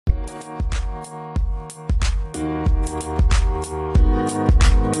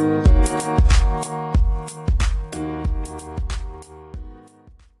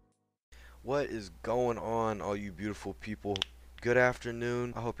What is going on, all you beautiful people? Good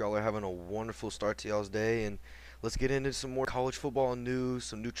afternoon. I hope y'all are having a wonderful start to y'all's day, and let's get into some more college football news.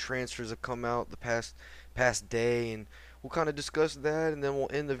 Some new transfers have come out the past day, and we'll kind of discuss that, and then we'll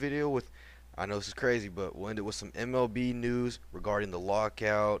end the video with, I know this is crazy, but we'll end it with some MLB news regarding the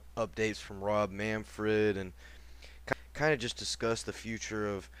lockout, updates from Rob Manfred, and kind of just discuss the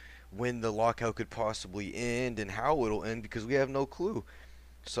future of when the lockout could possibly end and how it'll end, because we have no clue.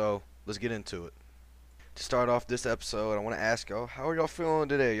 So let's get into it. To start off this episode, I want to ask y'all, how are y'all feeling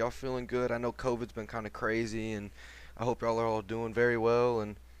today? Y'all feeling good? I know COVID's been kind of crazy, and I hope y'all are all doing very well,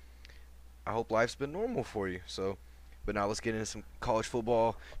 and I hope life's been normal for you. But now let's get into some college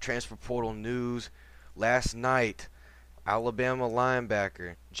football transfer portal news. Last night, Alabama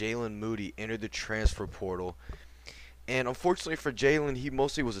linebacker Jalen Moody entered the transfer portal. And unfortunately for Jalen, he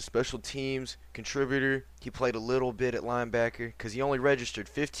mostly was a special teams contributor. He played a little bit at linebacker because he only registered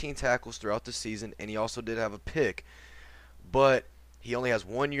 15 tackles throughout the season, and he also did have a pick. But he only has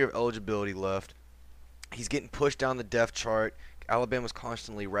 1 year of eligibility left. He's getting pushed down the depth chart. Alabama's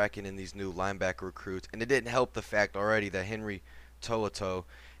constantly racking in these new linebacker recruits, and it didn't help the fact already that Henry To'oTo'o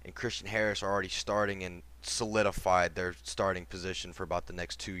and Christian Harris are already starting and solidified their starting position for about the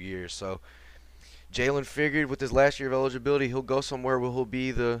next 2 years. So Jalen figured with his last year of eligibility, he'll go somewhere where he'll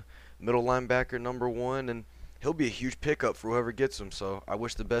be the middle linebacker #1, and he'll be a huge pickup for whoever gets him. So I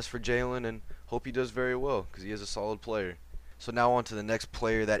wish the best for Jalen and hope he does very well because he is a solid player. So now on to the next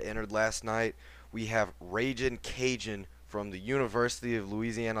player that entered last night. We have Ragin' Cajun from the University of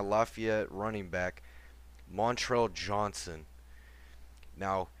Louisiana Lafayette running back, Montrell Johnson.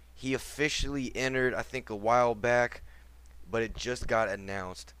 Now, he officially entered, I think, a while back, but it just got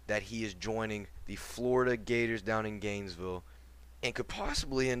announced that he is joining the Florida Gators down in Gainesville and could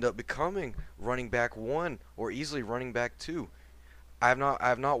possibly end up becoming running back 1 or easily running back 2. I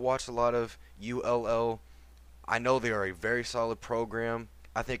have not watched a lot of ULL. I know they are a very solid program.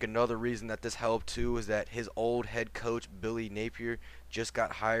 I think another reason that this helped too is that his old head coach Billy Napier just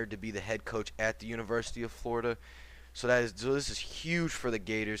got hired to be the head coach at the University of Florida. So this is huge for the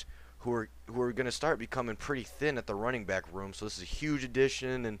Gators, who are going to start becoming pretty thin at the running back room. So this is a huge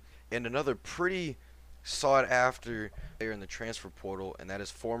addition and another pretty sought after player in the transfer portal, and that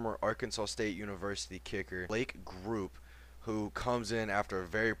is former Arkansas State University kicker Blake Group, who comes in after a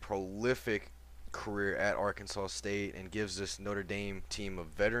very prolific career at Arkansas State and gives this Notre Dame team a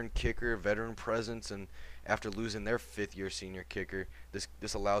veteran kicker, veteran presence, and after losing their 5th-year senior kicker,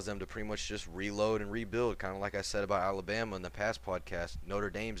 this allows them to pretty much just reload and rebuild, kind of like I said about Alabama in the past podcast. Notre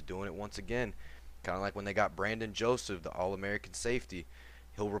Dame's doing it once again, kind of like when they got Brandon Joseph, the All-American safety.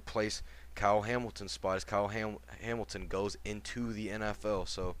 He'll replace Kyle Hamilton's spot as Kyle Hamilton goes into the NFL.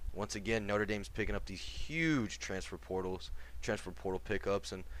 So once again, Notre Dame's picking up these huge transfer portal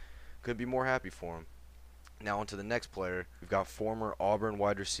pickups, and couldn't be more happy for him. Now on to the next player. We've got former Auburn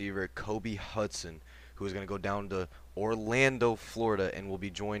wide receiver Kobe Hudson, who is going to go down to Orlando, Florida, and will be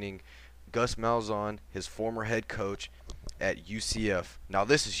joining Gus Malzahn, his former head coach at UCF. Now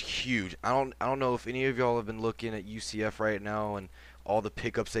this is huge. I don't know if any of y'all have been looking at UCF right now and all the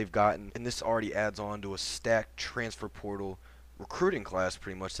pickups they've gotten, and this already adds on to a stacked transfer portal recruiting class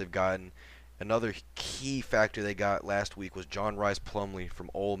pretty much they've gotten. Another key factor they got last week was John Rice Plumlee from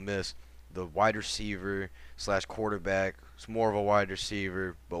Ole Miss, the wide receiver / quarterback. He's more of a wide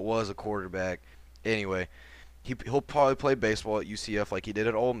receiver, but was a quarterback. Anyway, he'll probably play baseball at UCF like he did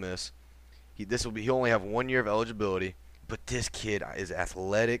at Ole Miss. He'll only have 1 year of eligibility, but this kid is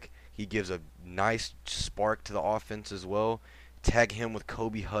athletic. He gives a nice spark to the offense as well. Tag him with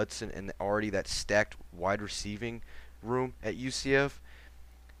Kobe Hudson and already that stacked wide receiving room at UCF.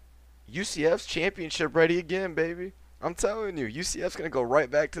 UCF's championship ready again, baby. I'm telling you, UCF's going to go right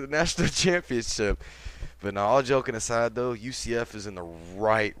back to the national championship. But now, all joking aside, though, UCF is in the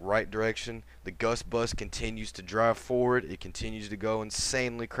right direction. The Gus bus continues to drive forward. It continues to go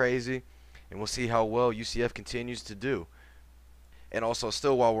insanely crazy. And we'll see how well UCF continues to do. And also,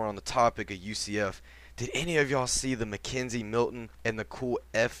 still while we're on the topic of UCF, did any of y'all see the Mackenzie Milton and the cool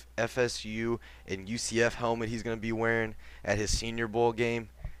FSU and UCF helmet he's going to be wearing at his Senior Bowl game?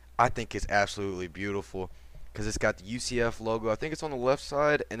 I think it's absolutely beautiful because it's got the UCF logo. I think it's on the left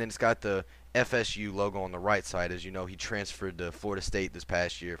side, and then it's got the FSU logo on the right side. As you know, he transferred to Florida State this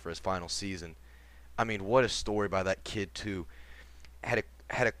past year for his final season. I mean, what a story by that kid, too. Had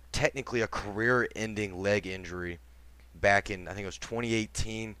technically a career-ending leg injury back in, I think it was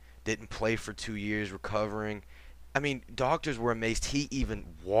 2018. Didn't play for 2 years, recovering. I mean, doctors were amazed he even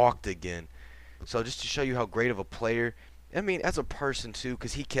walked again. So just to show you how great of a player I mean, as a person too,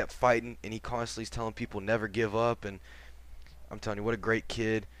 because he kept fighting and he constantly is telling people never give up. And I'm telling you, what a great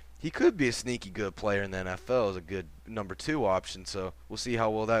kid. He could be a sneaky good player in the NFL as a good number two option. So we'll see how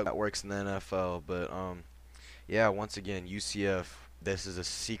well that works in the NFL. But yeah, once again, UCF. This is a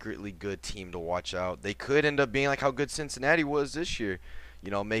secretly good team to watch out. They could end up being like how good Cincinnati was this year,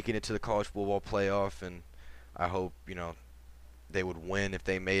 making it to the college football playoff. And I hope they would win if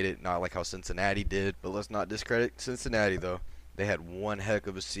they made it, not like how Cincinnati did. But let's not discredit Cincinnati though. They had one heck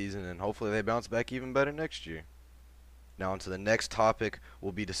of a season, and hopefully they bounce back even better next year. Now, on to the next topic,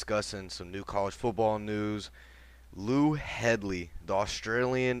 we'll be discussing some new college football news. Lou Hedley, the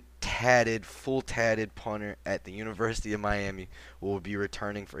Australian full tatted punter at the University of Miami, will be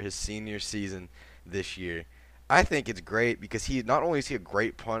returning for his senior season this year. I think it's great because he not only is he a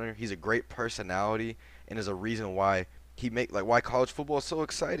great punter, he's a great personality, and is a reason why why college football is so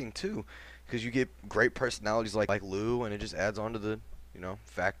exciting too, because you get great personalities like Lou, and it just adds on to the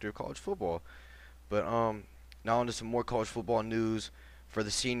factor of college football. But now on to some more college football news. For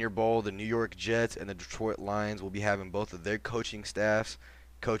the Senior Bowl, the New York Jets and the Detroit Lions will be having both of their coaching staffs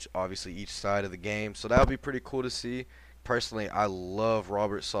coach obviously each side of the game. So that'll be pretty cool to see. Personally, I love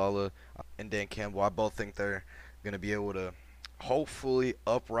Robert Saleh and Dan Campbell. I both think they're going to be able to hopefully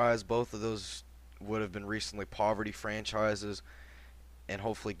uprise both of those would have been recently poverty franchises and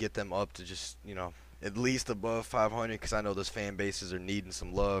hopefully get them up to just, at least above 500 because I know those fan bases are needing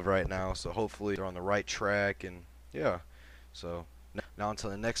some love right now. So hopefully they're on the right track and yeah. So now on to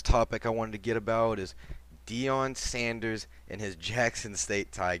the next topic I wanted to get about is Deion Sanders and his Jackson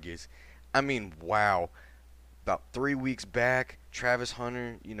State Tigers. I mean, wow. About 3 weeks back, Travis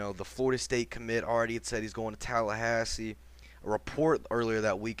Hunter, the Florida State commit already had said he's going to Tallahassee. A report earlier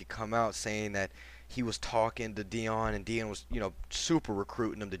that week had come out saying that he was talking to Deion, and Deion was, super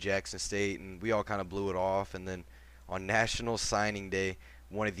recruiting him to Jackson State, and we all kind of blew it off. And then on National Signing Day,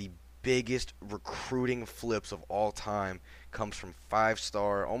 one of the biggest recruiting flips of all time comes from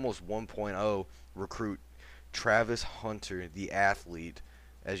five-star, almost 1.0 recruit Travis Hunter, the athlete,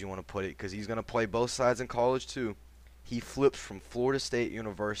 as you want to put it, because he's going to play both sides in college too. He flips from Florida State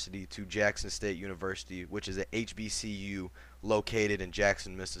University to Jackson State University, which is a HBCU located in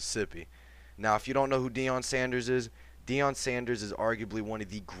Jackson, Mississippi. Now, if you don't know who Deion Sanders is arguably one of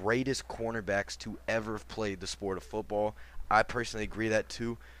the greatest cornerbacks to ever have played the sport of football. I personally agree that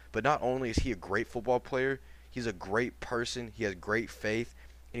too. But not only is he a great football player, he's a great person, he has great faith,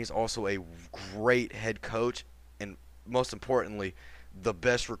 and he's also a great head coach, and most importantly, the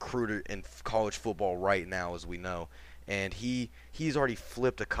best recruiter in college football right now, as we know. And he's already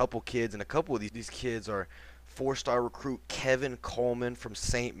flipped a couple kids, and a couple of these kids are four-star recruit Kevin Coleman from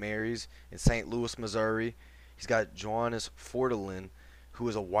St. Mary's in St. Louis, Missouri. He's got Johannes Fordelin, who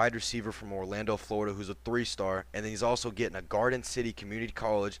is a wide receiver from Orlando, Florida, who's a three-star. And then he's also getting a Garden City Community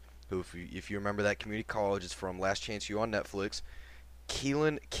College, who, if you remember that community college, is from Last Chance U on Netflix.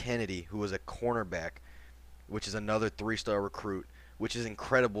 Keelan Kennedy, who is a cornerback, which is another three-star recruit, which is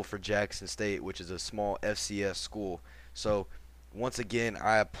incredible for Jackson State, which is a small FCS school. So, once again,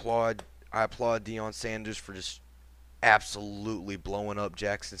 I applaud Deion Sanders for just absolutely blowing up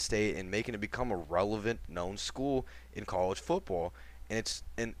Jackson State and making it become a relevant, known school in college football.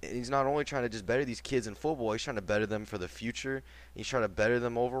 And he's not only trying to just better these kids in football, he's trying to better them for the future. He's trying to better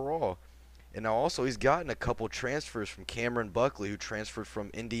them overall. And now also he's gotten a couple transfers from Cameron Buckley, who transferred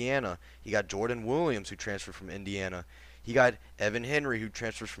from Indiana. He got Jordan Williams, who transferred from Indiana. He got Evan Henry, who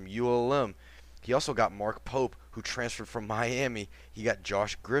transferred from ULM. He also got Mark Pope, who transferred from Miami. He got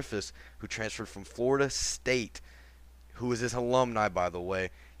Josh Griffiths, who transferred from Florida State, who is his alumni, by the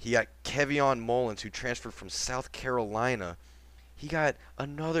way. He got Kevion Mullins, who transferred from South Carolina. He got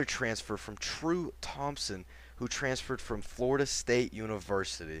another transfer from True Thompson, who transferred from Florida State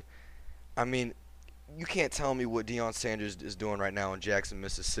University. I mean, you can't tell me what Deion Sanders is doing right now in Jackson,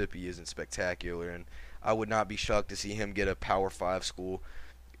 Mississippi isn't spectacular, and I would not be shocked to see him get a Power 5 school,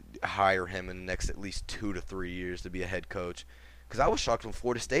 hire him in the next at least 2 to 3 years to be a head coach. Because I was shocked when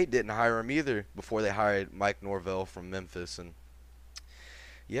Florida State didn't hire him either before they hired Mike Norvell from Memphis. And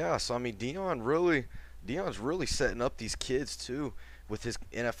yeah, so I mean, Deion's really setting up these kids too with his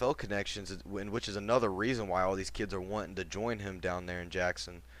NFL connections, which is another reason why all these kids are wanting to join him down there in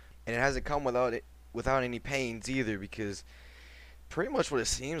Jackson. And it hasn't come without any pains either, because pretty much what it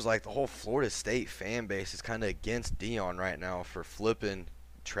seems like the whole Florida State fan base is kind of against Deion right now for flipping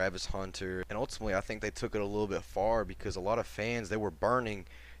Travis Hunter. And ultimately, I think they took it a little bit far, because a lot of fans, they were burning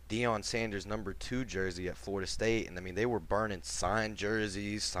Deion Sanders' number 2 jersey at Florida State. And I mean, they were burning signed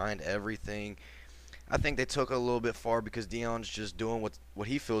jerseys, signed everything. I think they took it a little bit far because Deion's just doing what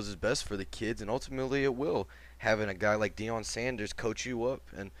he feels is best for the kids, and ultimately it will. Having a guy like Deion Sanders coach you up,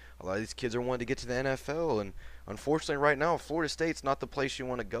 and a lot of these kids are wanting to get to the NFL, and unfortunately, right now, Florida State's not the place you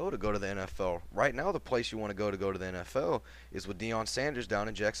want to go to the NFL. Right now, the place you want to go to the NFL is with Deion Sanders down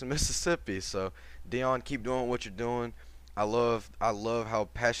in Jackson, Mississippi. So, Deion, keep doing what you're doing. I love how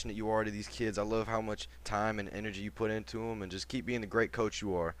passionate you are to these kids. I love how much time and energy you put into them, and just keep being the great coach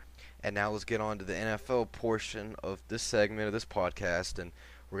you are. And now let's get on to the NFL portion of this segment of this podcast, and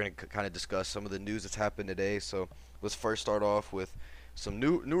we're going to kind of discuss some of the news that's happened today. So let's first start off with some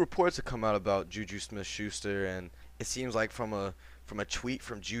new reports that come out about Juju Smith-Schuster, and it seems like from a tweet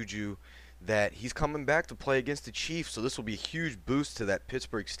from Juju that he's coming back to play against the Chiefs. So this will be a huge boost to that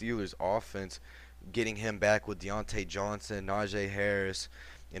Pittsburgh Steelers offense, getting him back with Deontay Johnson, Najee Harris,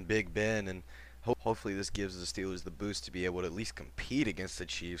 and Big Ben, and hopefully this gives the Steelers the boost to be able to at least compete against the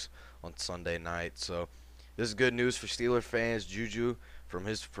Chiefs on Sunday night. So this is good news for Steeler fans. Juju, from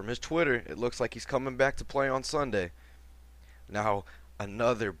his Twitter, it looks like he's coming back to play on Sunday. Now,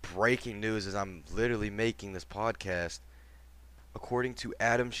 another breaking news as I'm literally making this podcast. According to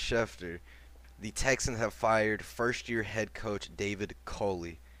Adam Schefter, the Texans have fired first-year head coach David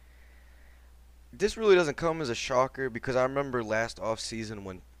Culley. This really doesn't come as a shocker because I remember last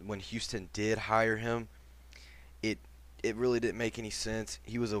offseason when Houston did hire him, it really didn't make any sense.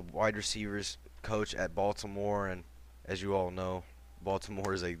 He was a wide receivers coach at Baltimore, and as you all know,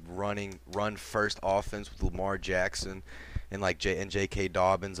 Baltimore is a run first offense with Lamar Jackson and J.K.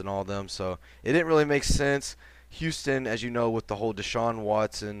 Dobbins and all them. So it didn't really make sense. Houston, as you know, with the whole Deshaun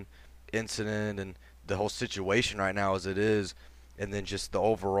Watson incident and the whole situation right now as it is, and then just the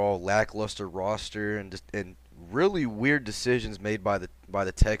overall lackluster roster and really weird decisions made by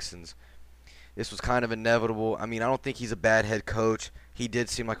the Texans. This was kind of inevitable. I mean, I don't think he's a bad head coach. He did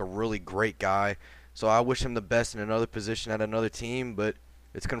seem like a really great guy. So I wish him the best in another position at another team, but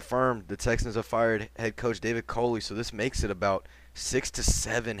it's confirmed the Texans have fired head coach David Culley, so this makes it about 6 to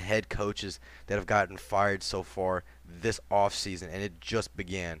 7 head coaches that have gotten fired so far this offseason, and it just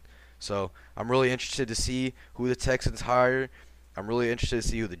began. So I'm really interested to see who the Texans hire. I'm really interested to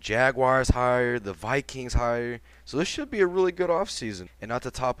see who the Jaguars hire, the Vikings hire. So this should be a really good offseason. And not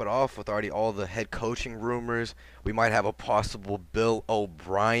to top it off with already all the head coaching rumors, we might have a possible Bill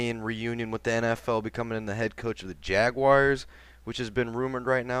O'Brien reunion with the NFL becoming the head coach of the Jaguars, which has been rumored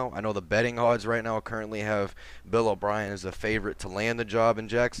right now. I know the betting odds right now currently have Bill O'Brien as a favorite to land the job in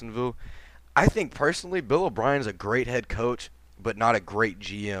Jacksonville. I think personally Bill O'Brien is a great head coach, but not a great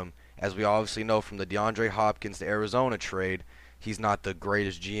GM. As we obviously know from the DeAndre Hopkins to Arizona trade, he's not the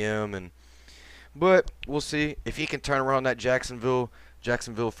greatest GM, but we'll see if he can turn around that Jacksonville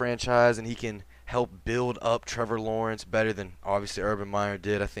franchise and he can help build up Trevor Lawrence better than obviously Urban Meyer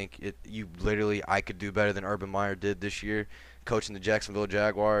did. I think I could do better than Urban Meyer did this year coaching the Jacksonville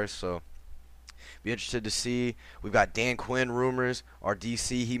Jaguars. So be interested to see. We've got Dan Quinn rumors. Our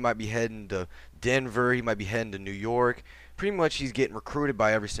DC, he might be heading to Denver. He might be heading to New York. Pretty much he's getting recruited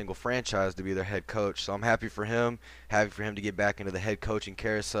by every single franchise to be their head coach. So I'm happy for him. Happy for him to get back into the head coaching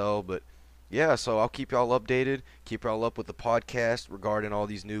carousel. But yeah, so I'll keep y'all updated. Keep y'all up with the podcast regarding all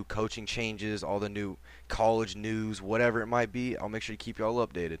these new coaching changes, all the new college news, whatever it might be. I'll make sure to keep y'all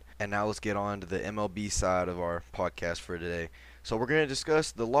updated. And now let's get on to the MLB side of our podcast for today. So we're going to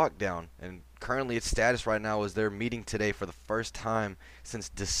discuss the lockdown, and currently its status right now is they're meeting today for the first time since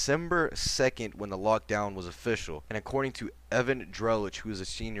December 2nd when the lockdown was official. And according to Evan Drellich, who is a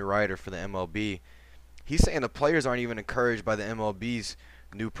senior writer for the MLB, he's saying the players aren't even encouraged by the MLB's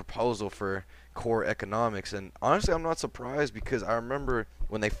new proposal for core economics. And honestly, I'm not surprised because I remember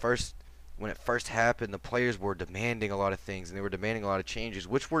when it first happened, the players were demanding a lot of things and they were demanding a lot of changes,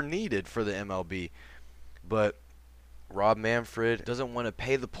 which were needed for the MLB. But Rob Manfred doesn't want to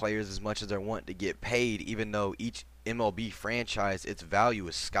pay the players as much as they want to get paid, even though each MLB franchise, its value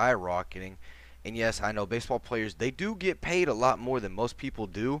is skyrocketing. And yes, I know baseball players, they do get paid a lot more than most people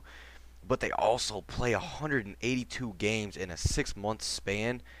do, but they also play 182 games in a 6-month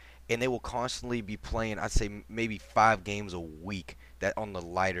span, and they will constantly be playing, I'd say maybe 5 games a week, that on the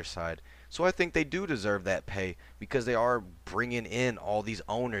lighter side. So I think they do deserve that pay because they are bringing in all these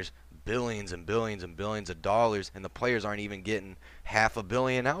owners billions and billions and billions of dollars, and the players aren't even getting $500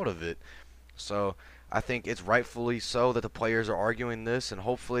 million out of it. So I think it's rightfully so that the players are arguing this, and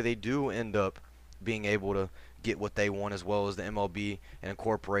hopefully they do end up being able to get what they want as well as the MLB and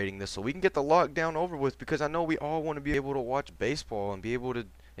incorporating this so we can get the lockdown over with, because I know we all want to be able to watch baseball and be able to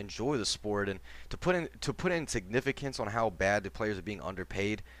enjoy the sport. And to put in significance on how bad the players are being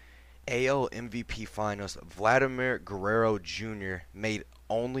underpaid, AL MVP finalist Vladimir Guerrero Jr. made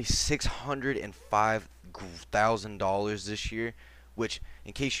only $605,000 this year, which,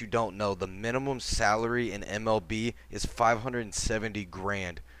 in case you don't know, the minimum salary in MLB is 570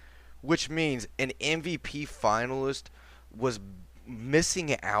 grand, which means an MVP finalist was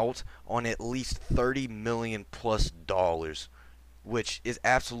missing out on at least 30 million plus dollars, which is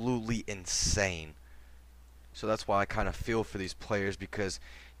absolutely insane. So that's why I kind of feel for these players, because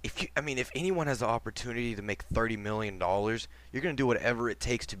if anyone has the opportunity to make $30 million, you're gonna do whatever it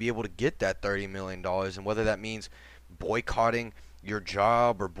takes to be able to get that $30 million, and whether that means boycotting your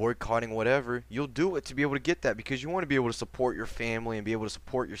job or boycotting whatever, you'll do it to be able to get that, because you want to be able to support your family and be able to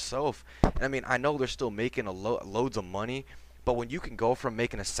support yourself. And I mean, I know they're still making loads of money, but when you can go from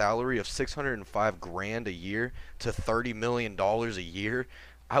making a salary of 605 grand a year to $30 million a year,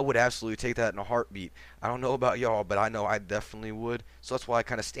 I would absolutely take that in a heartbeat. I don't know about y'all, but I know I definitely would. So that's why I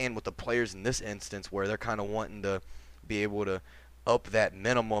kind of stand with the players in this instance, where they're kind of wanting to be able to up that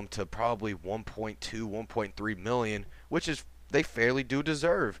minimum to probably 1.2, 1.3 million, which is they fairly do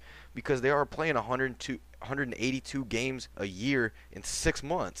deserve, because they are playing 182 games a year in 6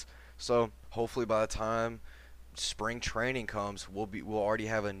 months. So hopefully by the time spring training comes, we'll already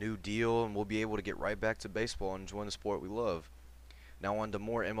have a new deal, and we'll be able to get right back to baseball and enjoying the sport we love. Now on to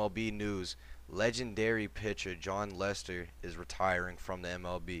more MLB news. Legendary pitcher Jon Lester is retiring from the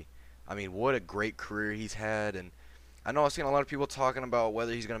MLB. I mean, what a great career he's had, and I know I've seen a lot of people talking about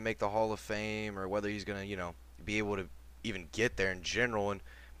whether he's going to make the Hall of Fame or whether he's going to, be able to even get there in general. And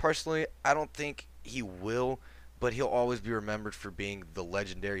personally, I don't think he will, but he'll always be remembered for being the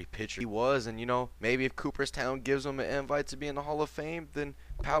legendary pitcher he was. And, maybe if Cooperstown gives him an invite to be in the Hall of Fame, then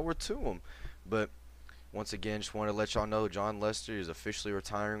power to him. But once again, just wanted to let y'all know Jon Lester is officially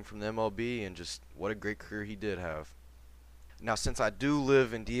retiring from the MLB, and just what a great career he did have. Now, since I do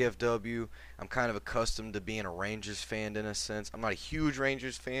live in DFW, I'm kind of accustomed to being a Rangers fan in a sense. I'm not a huge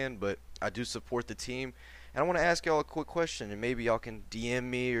Rangers fan, but I do support the team. And I want to ask y'all a quick question, and maybe y'all can DM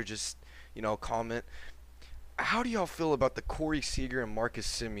me or just, comment. How do y'all feel about the Corey Seager and Marcus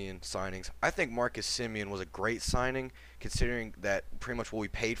Semien signings? I think Marcus Semien was a great signing, considering that pretty much what we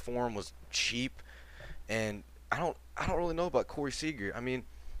paid for him was cheap. And I don't really know about Corey Seager. I mean,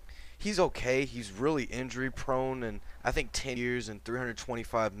 he's okay. He's really injury prone, and I think 10 years and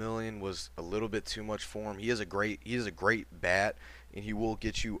 325 million was a little bit too much for him. He is a great bat, and he will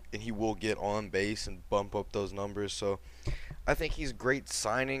get on base and bump up those numbers. So I think he's a great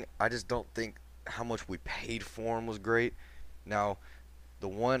signing. I just don't think how much we paid for him was great. Now, the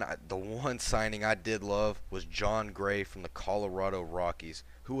one signing I did love was John Gray from the Colorado Rockies,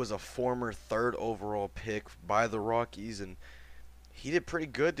 who was a former third overall pick by the Rockies, and he did pretty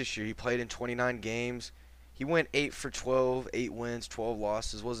good this year. He played in 29 games. He went 8 for 12, 8 wins, 12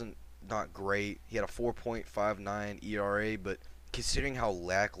 losses. Wasn't not great. He had a 4.59 ERA, but considering how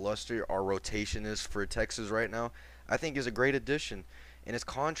lackluster our rotation is for Texas right now, I think is a great addition. And his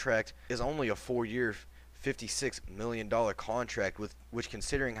contract is only a 4-year, $56 million contract, with which,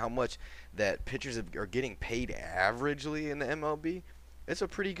 considering how much that pitchers are getting paid averagely in the MLB, it's a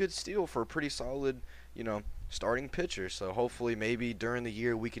pretty good steal for a pretty solid, starting pitcher. So hopefully maybe during the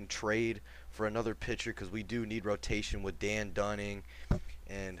year we can trade for another pitcher, because we do need rotation with Dan Dunning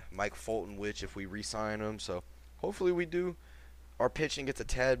and Mike Fulton, which if we re-sign him. So hopefully we do. Our pitching gets a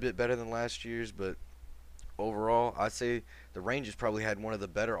tad bit better than last year's, but overall I'd say the Rangers probably had one of the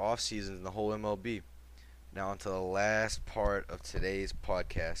better off seasons in the whole MLB. Now onto the last part of today's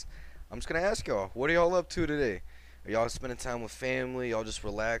podcast. I'm just going to ask y'all, what are y'all up to today? Are y'all spending time with family? Y'all just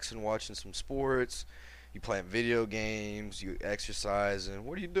relaxing, watching some sports? You playing video games? You exercising?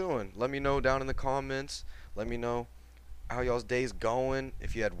 What are you doing? Let me know down in the comments. Let me know how y'all's day's going.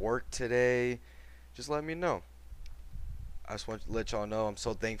 If you had work today, just let me know. I just want to let y'all know I'm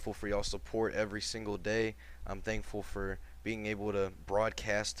so thankful for y'all's support every single day. I'm thankful for being able to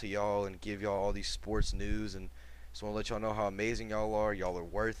broadcast to y'all and give y'all all these sports news, and just want to let y'all know how amazing y'all are. Y'all are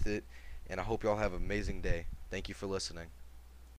worth it, and I hope y'all have an amazing day. Thank you for listening.